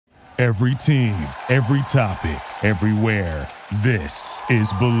Every team, every topic, everywhere. This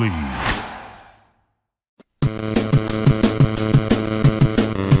is Believe.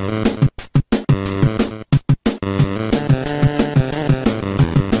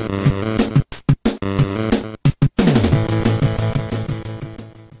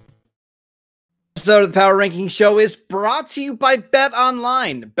 Episode of the Power Ranking Show is brought to you by Bet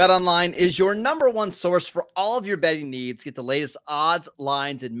Online. Bet Online is your number one source for all of your betting needs. Get the latest odds,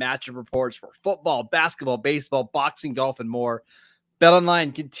 lines, and matchup reports for football, basketball, baseball, boxing, golf, and more. Bet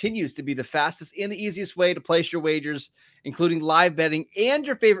Online continues to be the fastest and the easiest way to place your wagers, including live betting and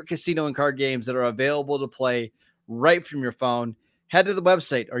your favorite casino and card games that are available to play right from your phone. Head to the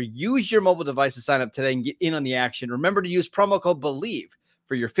website or use your mobile device to sign up today and get in on the action. Remember to use promo code BELIEVE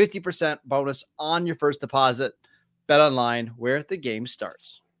for your 50% bonus on your first deposit. Bet Online, where the game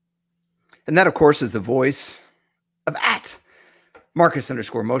starts. And that, of course, is the voice of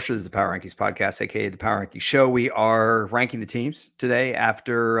 @Marcus_Mosher. This is the Power Rankings podcast, aka the Power Rankings Show. We are ranking the teams today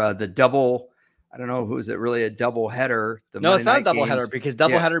after the double. I don't know, who is it really a double header? No, it's not a double header because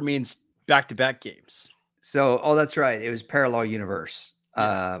double header means back-to-back games. So, that's right. It was parallel universe,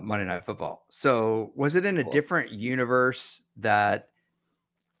 Monday Night Football. So was it in a different universe that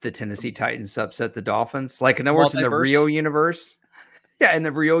the Tennessee Titans upset the Dolphins? Like, in other words, in the Rio universe? Yeah, in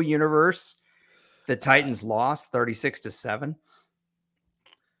the Rio universe, the Titans lost 36-7.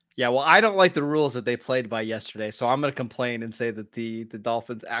 Yeah, well, I don't like the rules that they played by yesterday, so I'm going to complain and say that the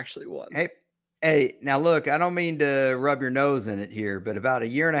Dolphins actually won. Hey, now look, I don't mean to rub your nose in it here, but about a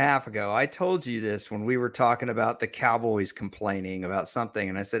year and a half ago, I told you this when we were talking about the Cowboys complaining about something.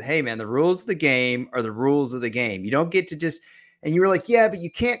 And I said, hey, man, the rules of the game are the rules of the game. You don't get to just, and you were like, yeah, but you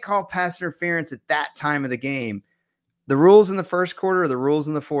can't call pass interference at that time of the game. The rules in the first quarter are the rules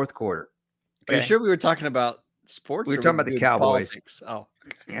in the fourth quarter. Okay? Are you sure we were talking about sports? We were talking about the Cowboys. Politics? Oh,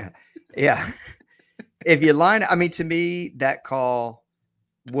 okay. Yeah. If you line, I mean, to me, that call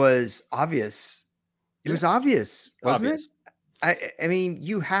was obvious. It was obvious, wasn't it? I mean,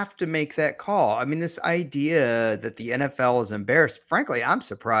 you have to make that call. I mean, this idea that the NFL is embarrassed, frankly, I'm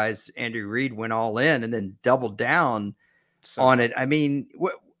surprised Andy Reid went all in and then doubled down on it. I mean,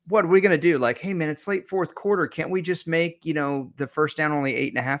 what are we going to do? Like, hey, man, it's late fourth quarter. Can't we just make, the first down only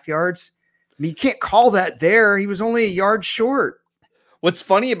 8.5 yards? I mean, you can't call that there. He was only a yard short. What's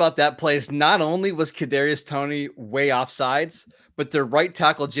funny about that play is not only was Kadarius Toney way off sides, but their right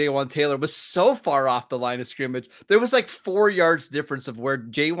tackle, Jaywan Taylor, was so far off the line of scrimmage. There was like 4 yards difference of where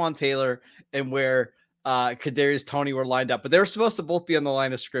Jaywan Taylor and where Kadarius Toney were lined up. But they were supposed to both be on the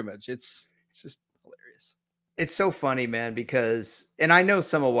line of scrimmage. It's just hilarious. It's so funny, man, because, and I know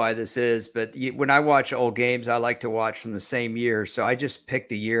some of why this is, but when I watch old games, I like to watch from the same year. So I just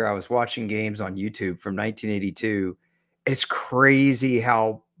picked a year. I was watching games on YouTube from 1982. It's crazy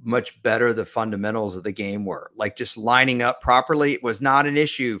how much better the fundamentals of the game were. Like, just lining up properly. It was not an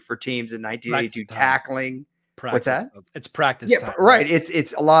issue for teams in 1982 tackling. What's that? It's practice. Yeah, time, right.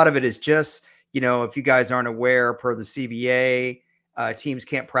 It's a lot of it is just, if you guys aren't aware, per the CBA, teams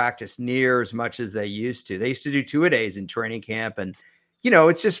can't practice near as much as they used to. They used to do 2-a-days in training camp. And,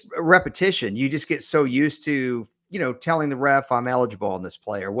 it's just repetition. You just get so used to, telling the ref I'm eligible on this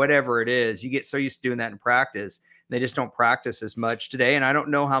play or whatever it is. You get so used to doing that in practice. They just don't practice as much today. And I don't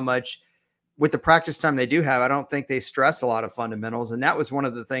know how much with the practice time they do have, I don't think they stress a lot of fundamentals. And that was one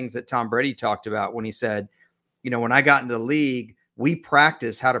of the things that Tom Brady talked about when he said, when I got into the league, we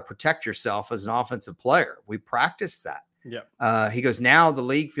practice how to protect yourself as an offensive player. We practice that. Yeah. He goes, now the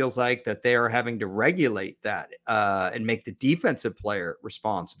league feels like that they are having to regulate that and make the defensive player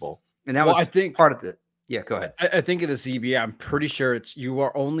responsible. And that was, I think, part of the, yeah, go ahead. I think in the CBA, I'm pretty sure you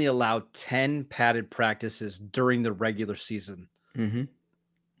are only allowed 10 padded practices during the regular season. Mm-hmm.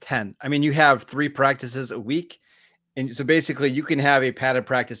 10. I mean, you have 3 practices a week. And so basically you can have a padded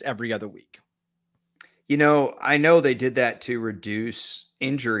practice every other week. I know they did that to reduce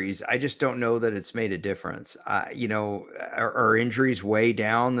injuries. I just don't know that it's made a difference. Are injuries way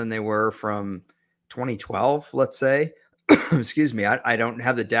down than they were from 2012, let's say? Excuse me. I don't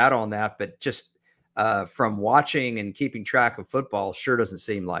have the data on that, but just from watching and keeping track of football, sure doesn't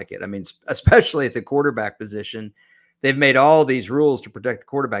seem like it. I mean, especially at the quarterback position, they've made all these rules to protect the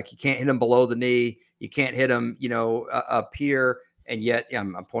quarterback. You can't hit him below the knee. You can't hit him, up here. And yet,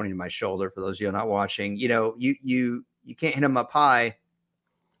 I'm pointing to my shoulder for those of you not watching. You can't hit him up high.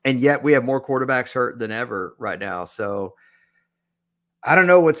 And yet we have more quarterbacks hurt than ever right now. So I don't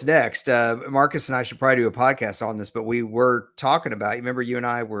know what's next. Marcus and I should probably do a podcast on this, but we were talking about, you remember you and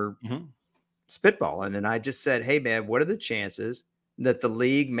I were spitballing, and I just said, hey, man, what are the chances that the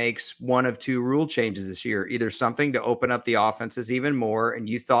league makes one of two rule changes this year, either something to open up the offenses even more, and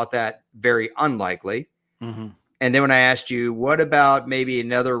you thought that very unlikely. Mm-hmm. And then when I asked you, what about maybe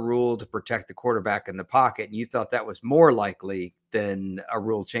another rule to protect the quarterback in the pocket? And you thought that was more likely than a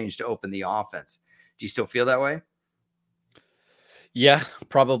rule change to open the offense. Do you still feel that way? Yeah,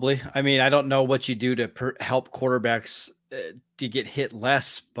 probably. I mean, I don't know what you do to help quarterbacks to get hit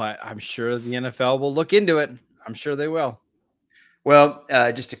less, but I'm sure the NFL will look into it. I'm sure they will. Well,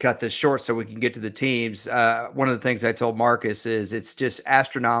 just to cut this short so we can get to the teams, one of the things I told Marcus is it's just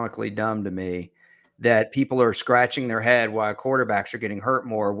astronomically dumb to me that people are scratching their head while quarterbacks are getting hurt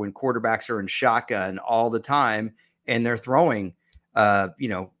more when quarterbacks are in shotgun all the time and they're throwing,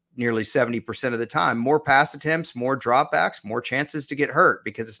 nearly 70% of the time. More pass attempts, more dropbacks, more chances to get hurt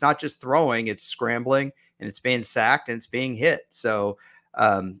because it's not just throwing, it's scrambling and it's being sacked and it's being hit. So,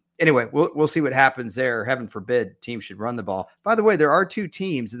 anyway, we'll see what happens there. Heaven forbid teams should run the ball. By the way, there are two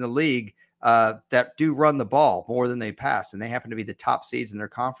teams in the league that do run the ball more than they pass, and they happen to be the top seeds in their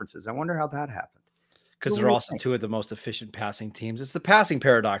conferences. I wonder how that happened. Because they're also two of the most efficient passing teams. It's the passing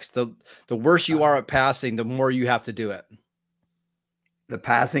paradox. The worse you are at passing, the more you have to do it. The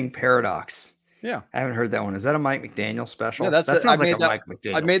passing paradox. Yeah. I haven't heard that one. Is that a Mike McDaniel special? Yeah, that sounds like a Mike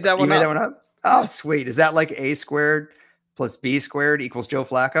McDaniel. I made that one. You made that one up? Oh, sweet. Is that like A squared plus B squared equals Joe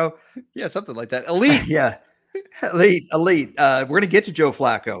Flacco? Yeah, something like that. Elite. Yeah. Elite. We're going to get to Joe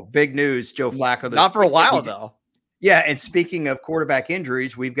Flacco. Big news, Joe Flacco. Not for a while, though. Yeah, and speaking of quarterback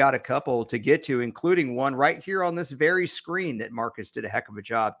injuries, we've got a couple to get to, including one right here on this very screen that Marcus did a heck of a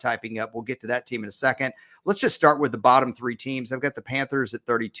job typing up. We'll get to that team in a second. Let's just start with the bottom three teams. I've got the Panthers at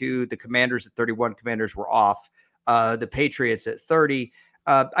 32, the Commanders at 31. Commanders were off. The Patriots at 30.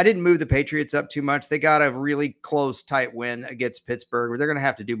 I didn't move the Patriots up too much. They got a really close, tight win against Pittsburgh. They're going to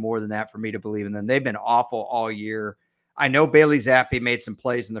have to do more than that for me to believe in them. They've been awful all year. I know Bailey Zappi made some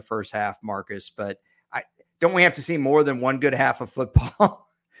plays in the first half, Marcus, but don't we have to see more than one good half of football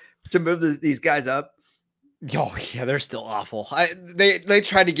to move these guys up? Oh, yeah, they're still awful. They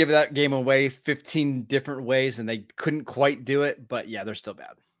tried to give that game away 15 different ways, and they couldn't quite do it. But, yeah, they're still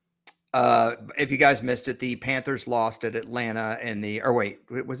bad. If you guys missed it, the Panthers lost at Atlanta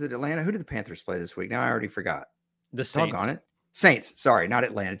was it Atlanta? Who did the Panthers play this week? Now I already forgot. The Saints. Doggone it. Saints. Sorry, not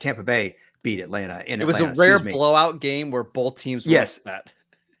Atlanta. Tampa Bay beat Atlanta in Atlanta. It was a rare blowout game where both teams were upset.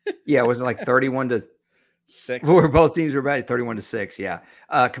 Yeah, it wasn't like 31-6. Where both teams were about 31-6. Yeah.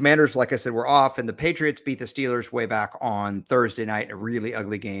 Commanders, like I said, were off, and the Patriots beat the Steelers way back on Thursday night in a really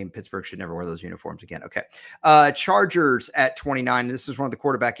ugly game. Pittsburgh should never wear those uniforms again. Okay. Chargers at 29. This is one of the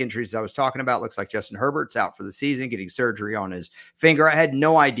quarterback injuries I was talking about. Looks like Justin Herbert's out for the season, getting surgery on his finger. I had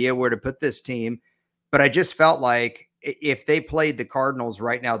no idea where to put this team, but I just felt like if they played the Cardinals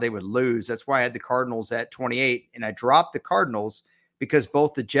right now, they would lose. That's why I had the Cardinals at 28, and I dropped the Cardinals because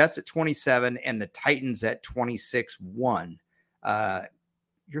both the Jets at 27 and the Titans at 26 won.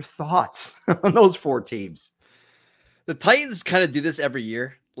 Your thoughts on those four teams? The Titans kind of do this every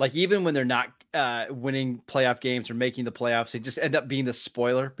year. Like, even when they're not winning playoff games or making the playoffs, they just end up being the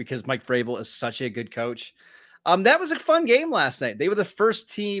spoiler because Mike Vrabel is such a good coach. That was a fun game last night. They were the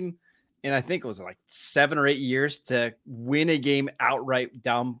first team in, I think it was like 7 or 8 years, to win a game outright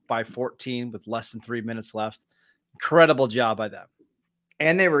down by 14 with less than 3 minutes left. Incredible job by them.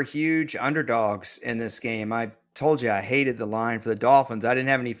 And they were huge underdogs in this game. I told you I hated the line for the Dolphins. I didn't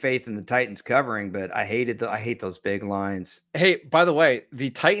have any faith in the Titans covering, but I hate those big lines. Hey, by the way, the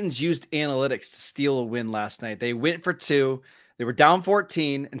Titans used analytics to steal a win last night. They went for 2. They were down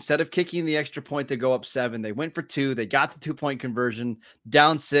 14. Instead of kicking the extra point to go up 7, they went for 2. They got the 2-point conversion,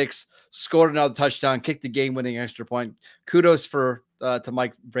 down 6, scored another touchdown, kicked the game-winning extra point. Kudos to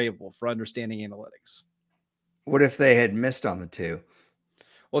Mike Vrabel for understanding analytics. What if they had missed on the 2?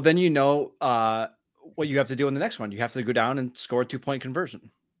 Well, then you know what you have to do in the next one. You have to go down and score a 2-point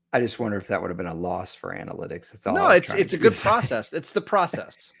conversion. I just wonder if that would have been a loss for analytics. That's all. No, it's a good process. It's the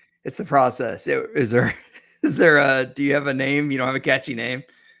process. It's the process. Is there do you have a name? You don't have a catchy name?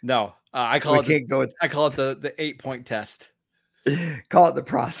 No, I call it the 8-point test. Call it the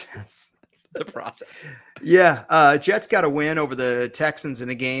process. The process. Yeah. Jets got a win over the Texans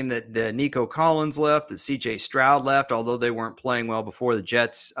in a game that Nico Collins left, that CJ Stroud left, although they weren't playing well before. The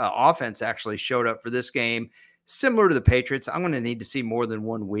Jets offense actually showed up for this game. Similar to the Patriots, I'm going to need to see more than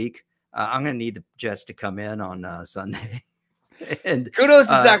 1 week. I'm going to need the Jets to come in on Sunday. And kudos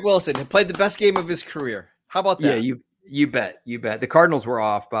to Zach Wilson, who played the best game of his career. How about that? Yeah, you bet. The Cardinals were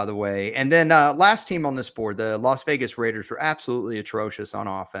off, by the way. And then last team on this board, the Las Vegas Raiders, were absolutely atrocious on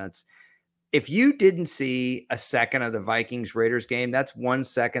offense. If you didn't see a second of the Vikings-Raiders game, that's 1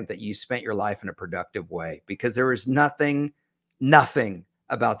 second that you spent your life in a productive way, because there was nothing nothing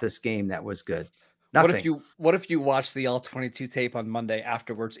about this game that was good. Nothing. What if you watched the all-22 tape on Monday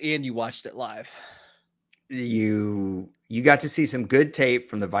afterwards and you watched it live? You got to see some good tape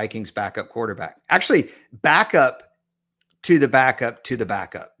from the Vikings backup quarterback. Actually, backup to the backup to the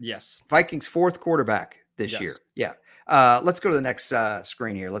backup. Yes. Vikings fourth quarterback this year. Yeah. Let's go to the next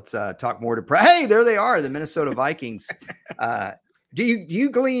screen here. Let's talk more to hey, there they are, the Minnesota Vikings. Do you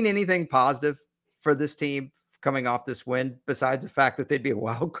glean anything positive for this team coming off this win besides the fact that they'd be a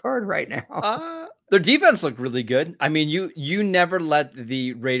wild card right now? Their defense looked really good. I mean, you never let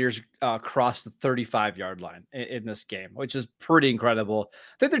the Raiders cross the 35-yard line in this game, which is pretty incredible.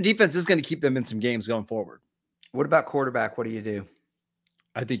 I think their defense is going to keep them in some games going forward. What about quarterback? What do you do?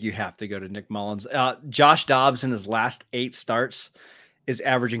 I think you have to go to Nick Mullins. Josh Dobbs in his last 8 starts is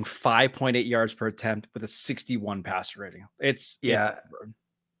averaging 5.8 yards per attempt with a 61 passer rating. It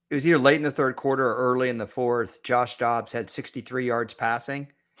was either late in the third quarter or early in the fourth. Josh Dobbs had 63 yards passing,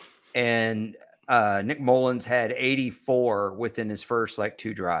 and Nick Mullins had 84 within his first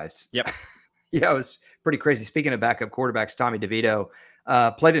 2 drives. Yep. Yeah, it was pretty crazy. Speaking of backup quarterbacks, Tommy DeVito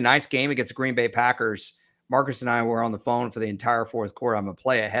played a nice game against the Green Bay Packers. Marcus and I were on the phone for the entire fourth quarter. I'm a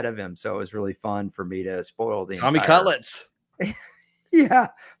play ahead of him, so it was really fun for me to spoil the Tommy Cutlets. Yeah, a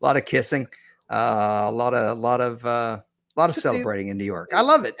lot of kissing, a lot of celebrating in New York. I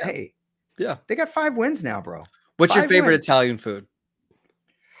love it. Hey, yeah, they got 5 wins now, bro. What's your favorite Italian food?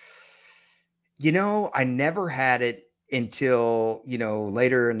 I never had it until,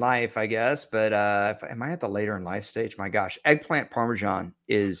 later in life, I guess. But am I at the later in life stage? My gosh, eggplant Parmesan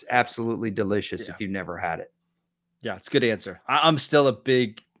is absolutely delicious if you've never had it. Yeah, it's a good answer. I'm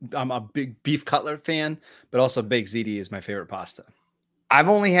a big beef cutlet fan, but also baked ziti is my favorite pasta. I've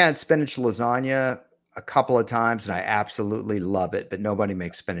only had spinach lasagna a couple of times, and I absolutely love it. But nobody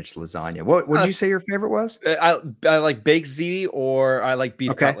makes spinach lasagna. What did you say your favorite was? I like baked ziti, or I like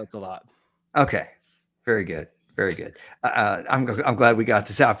beef cutlets a lot. Okay, very good. Very good. I'm glad we got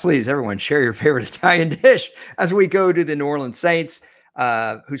this out. Please, everyone, share your favorite Italian dish as we go to the New Orleans Saints,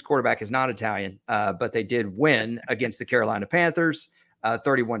 whose quarterback is not Italian, but they did win against the Carolina Panthers,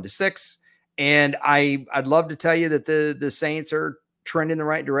 31-6. And I'd love to tell you that the Saints are trending in the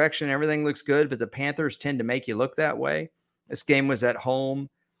right direction. Everything looks good, but the Panthers tend to make you look that way. This game was at home.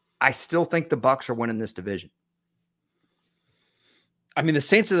 I still think the Bucs are winning this division. I mean, the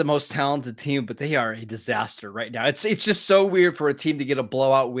Saints are the most talented team, but they are a disaster right now. It's just so weird for a team to get a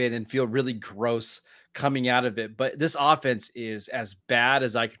blowout win and feel really gross coming out of it. But this offense is as bad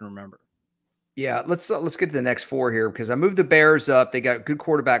as I can remember. Yeah, let's get to the next 4 here, because I moved the Bears up. They got good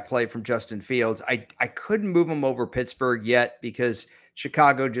quarterback play from Justin Fields. I couldn't move them over Pittsburgh yet because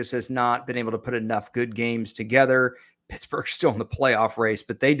Chicago just has not been able to put enough good games together. Pittsburgh's still in the playoff race,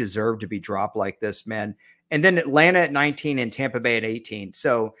 but they deserve to be dropped like this, man. And then Atlanta at 19 and Tampa Bay at 18.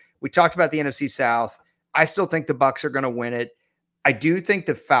 So we talked about the NFC South. I still think the Bucs are going to win it. I do think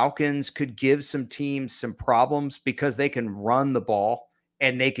the Falcons could give some teams some problems because they can run the ball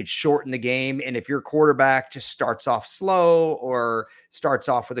and they could shorten the game. And if your quarterback just starts off slow or starts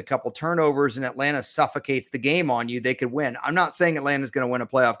off with a couple turnovers and Atlanta suffocates the game on you, they could win. I'm not saying Atlanta's going to win a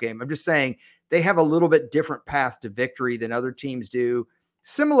playoff game. I'm just saying they have a little bit different path to victory than other teams do.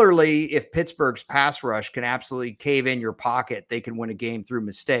 Similarly, if Pittsburgh's pass rush can absolutely cave in your pocket, they can win a game through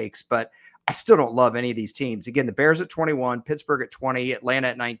mistakes. But I still don't love any of these teams. Again, the Bears at 21, Pittsburgh at 20, Atlanta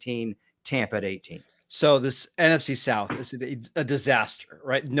at 19, Tampa at 18. So this NFC South is a disaster,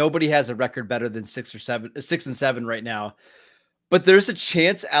 right? Nobody has a record better than 6 and 7 right now. But there's a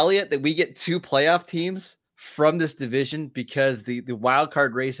chance, Elliot, that we get 2 playoff teams from this division because the wild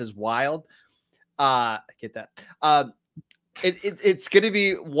card race is wild. I get that. It's going to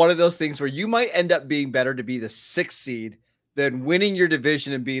be one of those things where you might end up being better to be the 6th seed than winning your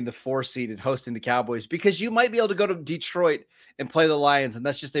division and being the 4th seed and hosting the Cowboys, because you might be able to go to Detroit and play the Lions, and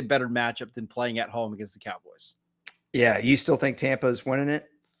that's just a better matchup than playing at home against the Cowboys. Yeah, you still think Tampa's winning it?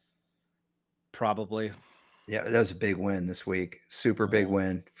 Probably. Yeah, that was a big win this week. Super big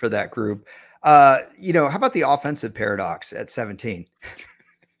win for that group. How about the offensive paradox at 17?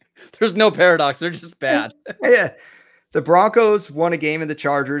 There's no paradox. They're just bad. Yeah. The Broncos won a game in the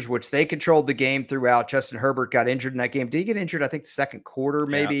Chargers, which they controlled the game throughout. Justin Herbert got injured in that game. Did he get injured? I think the second quarter,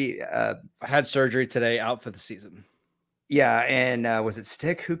 maybe. Yeah. Had surgery today, out for the season. Yeah, and was it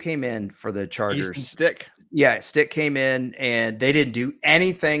Stick? Who came in for the Chargers? Easton Stick. Yeah, Stick came in, and they didn't do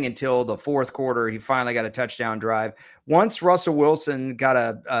anything until the fourth quarter. He finally got a touchdown drive. Once Russell Wilson got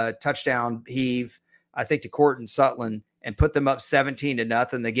a touchdown heave, I think, to Courtland Sutton, and put them up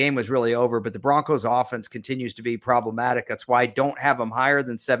 17-0. The game was really over, but the Broncos offense continues to be problematic. That's why I don't have them higher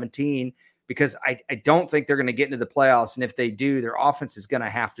than 17, because I don't think they're going to get into the playoffs. And if they do, their offense is going to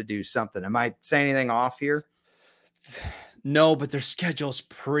have to do something. Am I saying anything off here? No, but their schedule's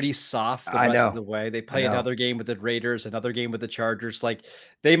pretty soft the I rest of know. the way. They I play know. another game with the Raiders, another game with the Chargers. Like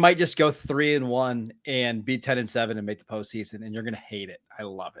they might just go 3-1 and be 10-7 and make the postseason, and you're gonna hate it. I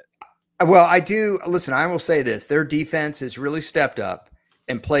love it. Well, I do. Listen, I will say this: their defense has really stepped up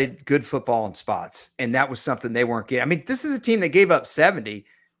and played good football in spots, and that was something they weren't getting. I mean, this is a team that gave up 70.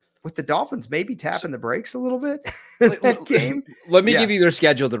 With the Dolphins maybe tapping the brakes a little bit in that game. Let me give you their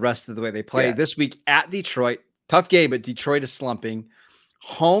schedule the rest of the way. They play this week at Detroit. Tough game, but Detroit is slumping.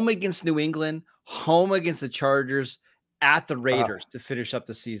 Home against New England. Home against the Chargers. At the Raiders to finish up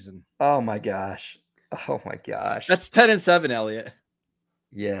the season. Oh, my gosh. Oh, my gosh. That's 10-7, Elliot.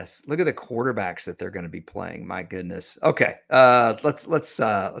 Yes. Look at the quarterbacks that they're going to be playing. My goodness. Okay. Let's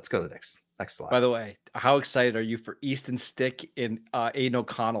go to the next slide. By the way, how excited are you for Easton Stick and Aiden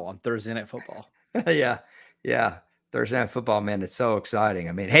O'Connell on Thursday Night Football? Yeah. Thursday Night Football, man. It's so exciting.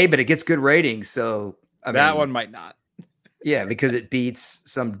 I mean, hey, but it gets good ratings. So that one might not. Yeah, because it beats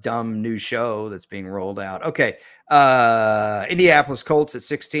some dumb new show that's being rolled out. Okay. Indianapolis Colts at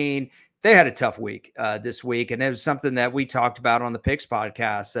 16. They had a tough week this week. And it was something that we talked about on the Picks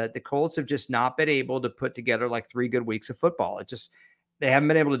podcast, that the Colts have just not been able to put together like 3 good weeks of football. They haven't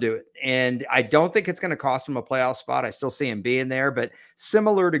been able to do it. And I don't think it's going to cost them a playoff spot. I still see them being there, but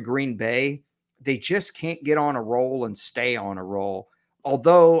similar to Green Bay, they just can't get on a roll and stay on a roll.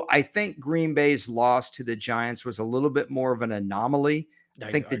 Although I think Green Bay's loss to the Giants was a little bit more of an anomaly. I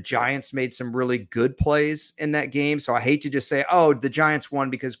think the Giants made some really good plays in that game. So I hate to just say, oh, the Giants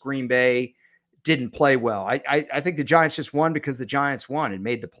won because Green Bay didn't play well. I think the Giants just won because the Giants won and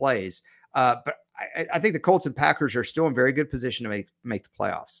made the plays. But I think the Colts and Packers are still in very good position to make the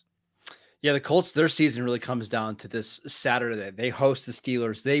playoffs. Yeah, the Colts, their season really comes down to this Saturday. They host the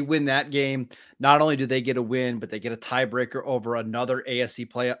Steelers. They win that game. Not only do they get a win, but they get a tiebreaker over another AFC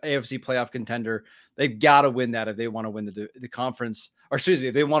playoff contender. They've got to win that if they want to win the conference, or excuse me,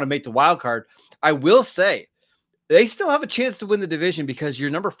 if they want to make the wild card. I will say they still have a chance to win the division because your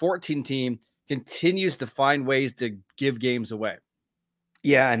number 14 team continues to find ways to give games away.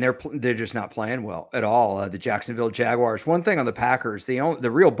 Yeah, and they're just not playing well at all. The Jacksonville Jaguars. One thing on the Packers, the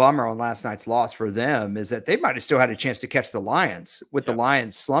real bummer on last night's loss for them is that they might have still had a chance to catch the Lions with the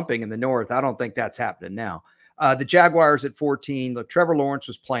Lions slumping in the North. I don't think that's happening now. The Jaguars at 14. Look, Trevor Lawrence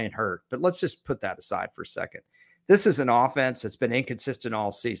was playing hurt, but let's just put that aside for a second. This is an offense that's been inconsistent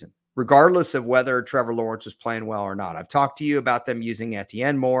all season, regardless of whether Trevor Lawrence is playing well or not. I've talked to you about them using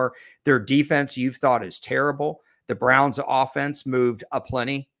Etienne more. Their defense you've thought is terrible. The Browns offense moved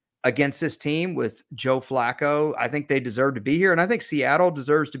aplenty against this team with Joe Flacco. I think they deserve to be here. And I think Seattle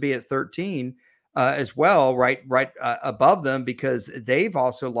deserves to be at 13 as well, right above them, because they've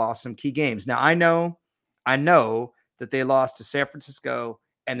also lost some key games. Now, I know that they lost to San Francisco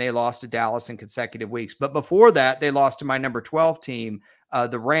and they lost to Dallas in consecutive weeks. But before that, they lost to my number 12 team,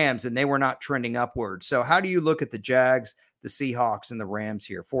 the Rams, and they were not trending upward. So how do you look at the Jags, the Seahawks, and the Rams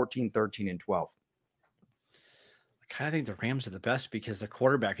here, 14, 13, and 12? Kind of think the Rams are the best because their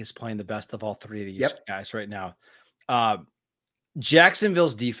quarterback is playing the best of all three of these guys right now.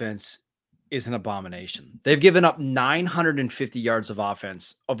 Jacksonville's defense is an abomination. They've given up 950 yards of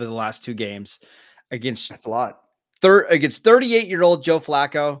offense over the last 2 games That's a lot. Against 38-year-old Joe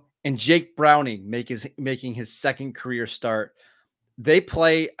Flacco and Jake Browning making his second career start. They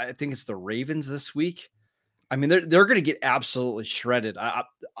play, I think it's the Ravens this week. I mean, they're going to get absolutely shredded.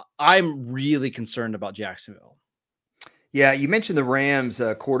 I'm really concerned about Jacksonville. Yeah, you mentioned the Rams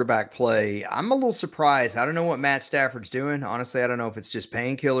quarterback play. I'm a little surprised. I don't know what Matt Stafford's doing. Honestly, I don't know if it's just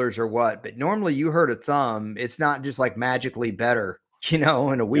painkillers or what, but normally you heard a thumb. It's not just like magically better, in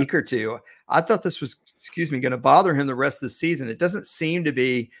a week or two. I thought this was, going to bother him the rest of the season. It doesn't seem to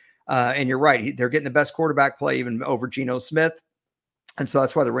be, and you're right. They're getting the best quarterback play even over Geno Smith. And so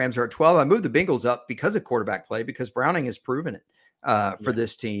that's why the Rams are at 12. I moved the Bengals up because of quarterback play, because Browning has proven it for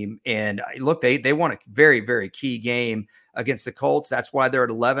this team. And look, they won a very, very key game against the Colts. That's why they're at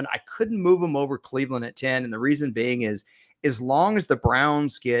 11. I couldn't move them over Cleveland at 10. And the reason being is, as long as the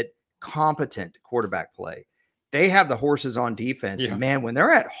Browns get competent quarterback play, they have the horses on defense. And man, when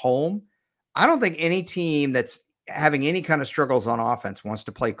they're at home, I don't think any team that's having any kind of struggles on offense wants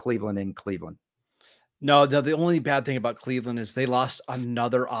to play Cleveland in Cleveland. No, the only bad thing about Cleveland is they lost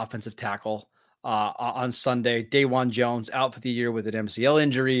another offensive tackle on Sunday. Dawan Jones out for the year with an MCL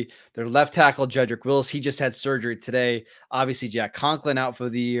injury. Their left tackle, Jedrick Wills, he just had surgery today. Obviously, Jack Conklin out for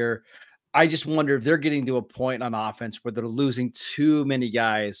the year. I just wonder if they're getting to a point on offense where they're losing too many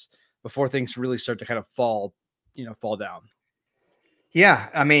guys before things really start to kind of fall down. Yeah,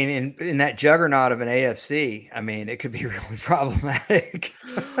 I mean, in that juggernaut of an AFC, I mean, it could be really problematic.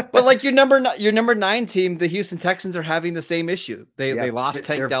 But like your number 9 team, the Houston Texans are having the same issue. They lost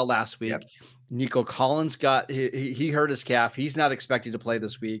Tank Dell last week. Yep. Nico Collins he hurt his calf. He's not expected to play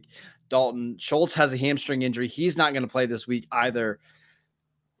this week. Dalton Schultz has a hamstring injury. He's not going to play this week either.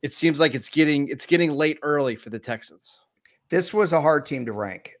 It seems like it's getting late early for the Texans. This was a hard team to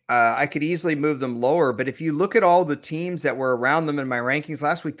rank. I could easily move them lower, but if you look at all the teams that were around them in my rankings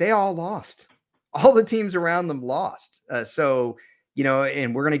last week, they all lost. All the teams around them lost. So,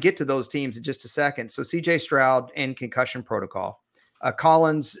 and we're going to get to those teams in just a second. So CJ Stroud in concussion protocol.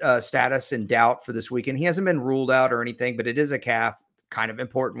 Collins' status in doubt for this weekend. He hasn't been ruled out or anything, but it is a calf, kind of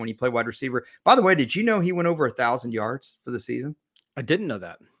important when you play wide receiver. By the way, did you know he went over 1,000 yards for the season? I didn't know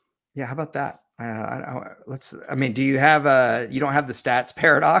that. Yeah, how about that? Do you have you don't have the stats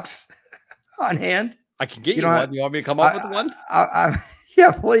paradox on hand? I can get you one. You want me to come up with one?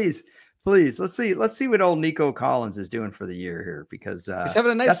 Yeah, please. Let's see what old Nico Collins is doing for the year here, because he's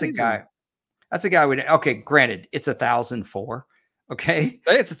having a nice season. That's a guy okay, granted, it's 1,004. Okay.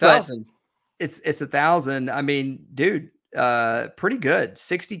 Hey, it's 1,000. It's 1,000. I mean, dude, pretty good.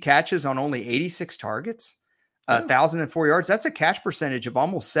 60 catches on only 86 targets. 1,004 yards. That's a catch percentage of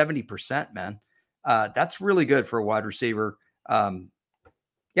almost 70%, man. That's really good for a wide receiver.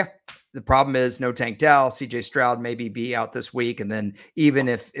 Yeah. The problem is no Tank Dell. CJ Stroud maybe be out this week. And then even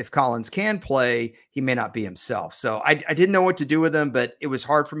if Collins can play, he may not be himself. So I didn't know what to do with him, but it was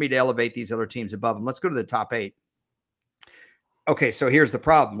hard for me to elevate these other teams above him. Let's go to the top 8. Okay. So here's the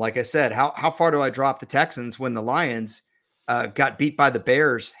problem. Like I said, how far do I drop the Texans when the Lions got beat by the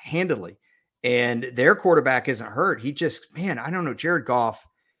Bears handily? And their quarterback isn't hurt. He just, I don't know. Jared Goff,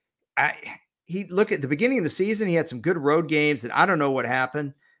 look at the beginning of the season. He had some good road games, and I don't know what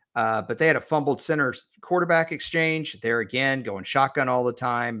happened. But they had a fumbled center quarterback exchange. There again, going shotgun all the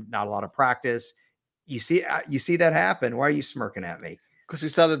time. Not a lot of practice. You see that happen. Why are you smirking at me? Because we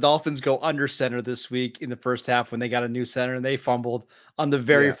saw the Dolphins go under center this week in the first half when they got a new center and they fumbled on the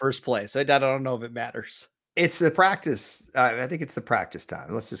very first play. So I don't know if it matters. It's the practice. I think it's the practice time.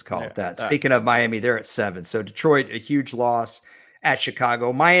 Let's just call it that. Speaking of Miami, they're at 7. So Detroit, a huge loss at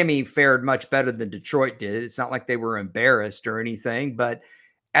Chicago. Miami fared much better than Detroit did. It's not like they were embarrassed or anything, but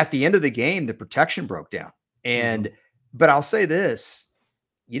at the end of the game, the protection broke down. But I'll say this,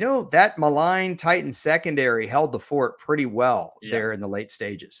 that malign Titan secondary held the fort pretty well there in the late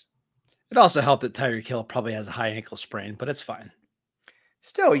stages. It also helped that Tyreek Hill probably has a high ankle sprain, but it's fine.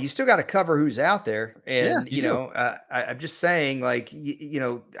 Still, you still got to cover who's out there. And, I'm just saying, like,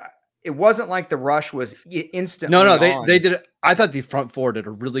 it wasn't like the rush was instantly. No, they did it. I thought the front four did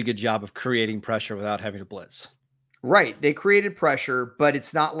a really good job of creating pressure without having to blitz. Right. They created pressure, but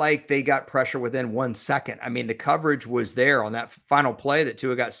it's not like they got pressure within 1 second. I mean, the coverage was there on that final play that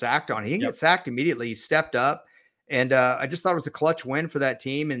Tua got sacked on. He didn't get sacked immediately. He stepped up. And I just thought it was a clutch win for that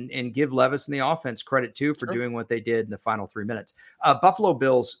team, and give Levis and the offense credit too for doing what they did in the final 3 minutes. Buffalo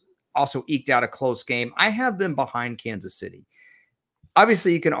Bills also eked out a close game. I have them behind Kansas City.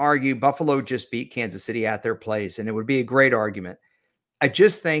 Obviously, you can argue Buffalo just beat Kansas City at their place, and it would be a great argument. I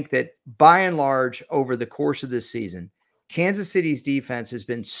just think that by and large, over the course of this season, Kansas City's defense has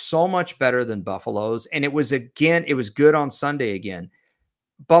been so much better than Buffalo's, and it was good on Sunday again.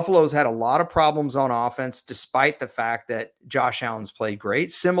 Buffalo's had a lot of problems on offense, despite the fact that Josh Allen's played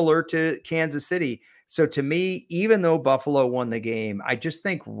great, similar to Kansas City. So to me, even though Buffalo won the game, I just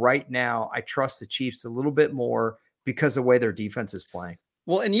think right now I trust the Chiefs a little bit more because of the way their defense is playing.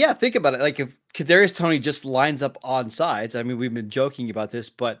 Well, and think about it. Like if Kadarius Toney just lines up on sides, I mean, we've been joking about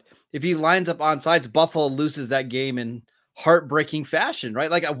this, but if he lines up on sides, Buffalo loses that game in heartbreaking fashion, right?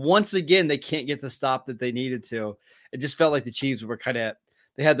 Like once again, they can't get the stop that they needed to. It just felt like the Chiefs were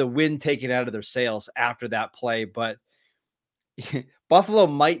they had the wind taken out of their sails after that play, but Buffalo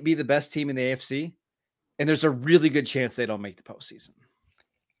might be the best team in the AFC, and there's a really good chance they don't make the postseason.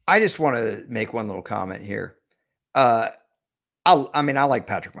 I just want to make one little comment here. I like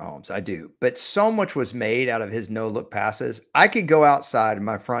Patrick Mahomes. I do. But so much was made out of his no-look passes. I could go outside in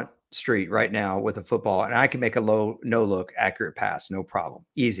my front street right now with a football, and I can make a no-look accurate pass. No problem.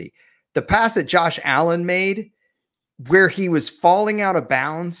 Easy. The pass that Josh Allen made where he was falling out of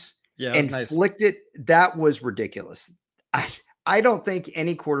bounds and flicked it, that was ridiculous. I don't think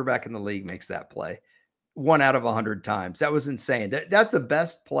any quarterback in the league makes that play 1 out of 100 times. That was insane. That's the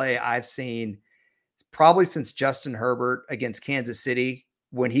best play I've seen probably since Justin Herbert against Kansas City,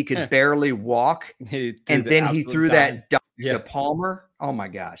 when he could barely walk, and then he threw that dunk to Palmer. Oh my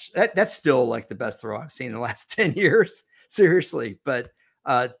gosh. That's still like the best throw I've seen in the last 10 years. Seriously. But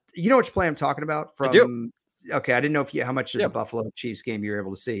you know which play I'm talking about from okay. I didn't know how much of the Buffalo Chiefs game you were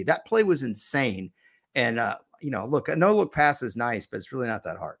able to see. That play was insane. And, look, a no-look pass is nice, but it's really not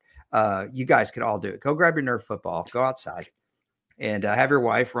that hard. You guys could all do it. Go grab your Nerf football, go outside, and have your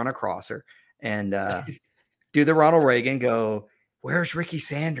wife run across her and do the Ronald Reagan, go, where's Ricky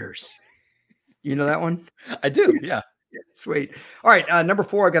Sanders? You know that one? I do, yeah. Sweet. All right, number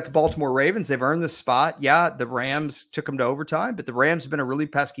 4, I got the Baltimore Ravens. They've earned this spot. Yeah, the Rams took them to overtime, but the Rams have been a really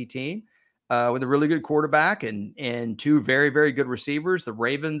pesky team with a really good quarterback and 2 very, very good receivers. The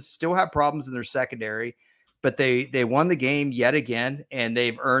Ravens still have problems in their secondary, but they won the game yet again, and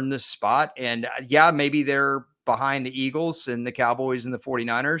they've earned this spot. And maybe they're behind the Eagles and the Cowboys and the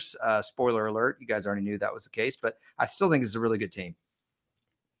 49ers. Spoiler alert, you guys already knew that was the case, but I still think it's a really good team.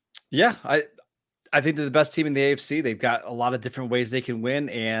 Yeah, I think they're the best team in the AFC. They've got a lot of different ways they can win,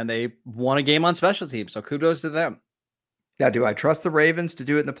 and they won a game on special teams. So kudos to them. Now, do I trust the Ravens to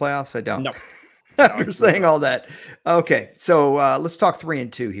do it in the playoffs? I don't. No. After saying all that. Okay, so let's talk 3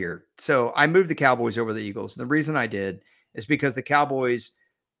 and 2 here. So I moved the Cowboys over the Eagles. And the reason I did is because the Cowboys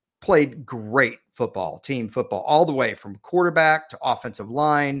played great football, team football, all the way from quarterback to offensive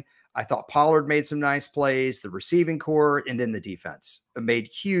line. I thought Pollard made some nice plays, the receiving core, and then the defense made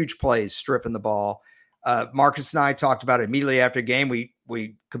huge plays stripping the ball. Marcus and I talked about it immediately after the game.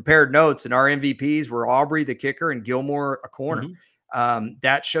 We compared notes, and our MVPs were Aubrey, the kicker, and Gilmore, a corner. Mm-hmm.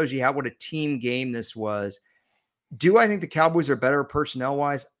 That shows you what a team game this was. Do I think the Cowboys are better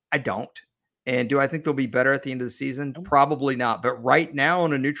personnel-wise? I don't. And do I think they'll be better at the end of the season? Probably not. But right now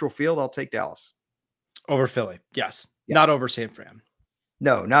on a neutral field, I'll take Dallas. Over Philly, yes. Yeah. Not over San Fran.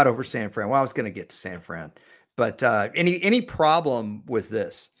 No, not over San Fran. Well, I was going to get to San Fran. But any problem with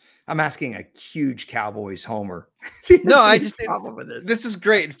this? I'm asking a huge Cowboys homer. No, I just problem with this is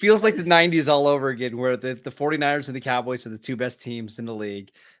great. It feels like the 90s all over again, where the 49ers and the Cowboys are the 2 best teams in the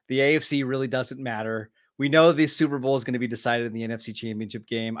league. The AFC really doesn't matter. We know the Super Bowl is going to be decided in the NFC Championship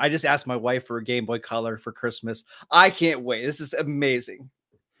game. I just asked my wife for a Game Boy Color for Christmas. I can't wait. This is amazing.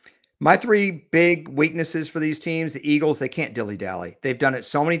 My 3 big weaknesses for these teams, the Eagles, they can't dilly-dally. They've done it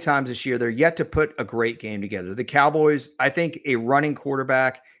so many times this year. They're yet to put a great game together. The Cowboys, I think a running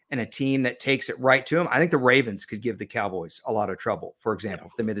quarterback and a team that takes it right to them. I think the Ravens could give the Cowboys a lot of trouble, for example,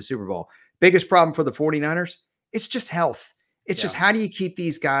 if they made the Super Bowl. Biggest problem for the 49ers, it's just health. It's just how do you keep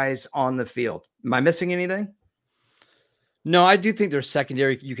these guys on the field? Am I missing anything? No, I do think their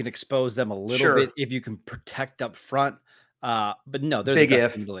secondary, you can expose them a little bit if you can protect up front. But no, they're the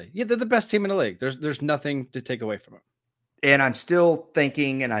best team in the league. Yeah, they're the best team in the league. There's nothing to take away from them. And I'm still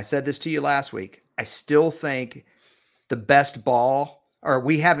thinking, and I said this to you last week, I still think the best ball, or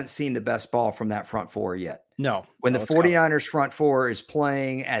we haven't seen the best ball from that front 4 yet. No. When the 49ers front 4 is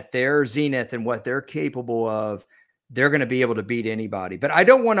playing at their zenith and what they're capable of, they're going to be able to beat anybody. But I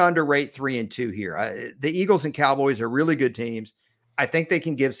don't want to underrate 3 and 2 here. The Eagles and Cowboys are really good teams. I think they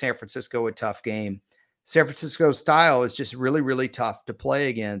can give San Francisco a tough game. San Francisco's style is just really, really tough to play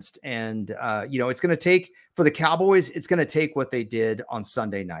against. And, it's going to take, for the Cowboys, it's going to take what they did on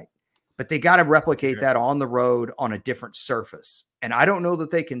Sunday night. But they got to replicate that on the road on a different surface. And I don't know that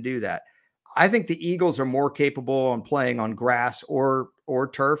they can do that. I think the Eagles are more capable on playing on grass or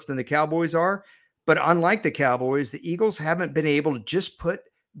turf than the Cowboys are. But unlike the Cowboys, the Eagles haven't been able to just put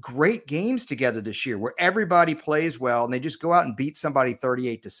great games together this year where everybody plays well and they just go out and beat somebody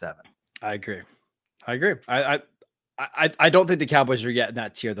 38-7. I agree. I don't think the Cowboys are yet in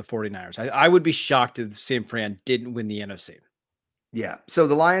that tier, the 49ers. I would be shocked if San Fran didn't win the NFC. Yeah. So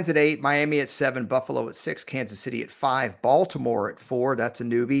the Lions at 8, Miami at 7, Buffalo at 6, Kansas City at 5, Baltimore at 4. That's a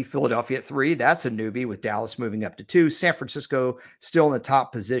newbie. Philadelphia at 3. That's a newbie with Dallas moving up to 2. San Francisco still in the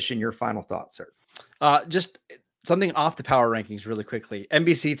top position. Your final thoughts, sir? Just something off the power rankings really quickly.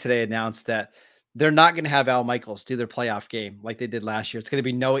 NBC today announced that they're not going to have Al Michaels do their playoff game like they did last year. It's going to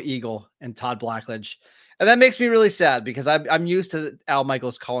be Noah Eagle and Todd Blackledge. And that makes me really sad because I'm used to Al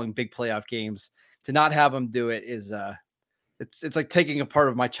Michaels calling big playoff games. To not have him do it is it's like taking a part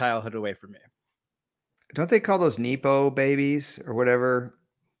of my childhood away from me. Don't they call those Nepo babies or whatever?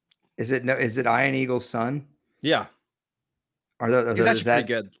 Is it Ian Eagle's son? Yeah. He's actually pretty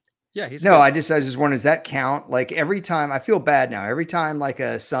good. Yeah, he's no. Good. I just wonder, does that count? Like every time, I feel bad now. Every time like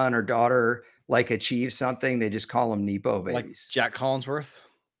a son or daughter achieves something, they just call them Nepo babies. Like Jack Collinsworth.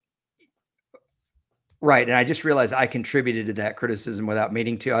 Right. And I just realized I contributed to that criticism without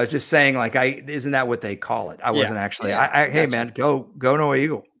meaning to. I was just saying, isn't that what they call it? I wasn't actually. Hey man, go Noah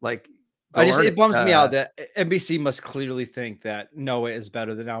Eagle. It bums me out that NBC must clearly think that Noah is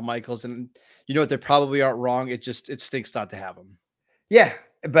better than Al Michaels, and you know what? They probably aren't wrong. It stinks not to have him. Yeah.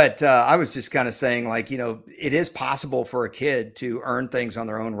 But I was just kind of saying, it is possible for a kid to earn things on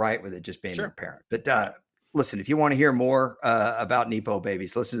their own right with it just being their parent. But listen, if you want to hear more about Nepo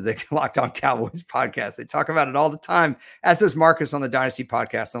babies, listen to the Locked On Cowboys podcast. They talk about it all the time, as does Marcus on the Dynasty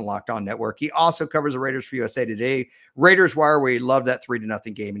podcast on the Locked On Network. He also covers the Raiders for USA Today, Raiders Wire, where he loved that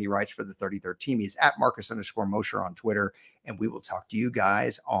 3-0 game, and he writes for the 33rd team. He's at Marcus _Mosher on Twitter, and we will talk to you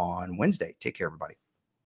guys on Wednesday. Take care, everybody.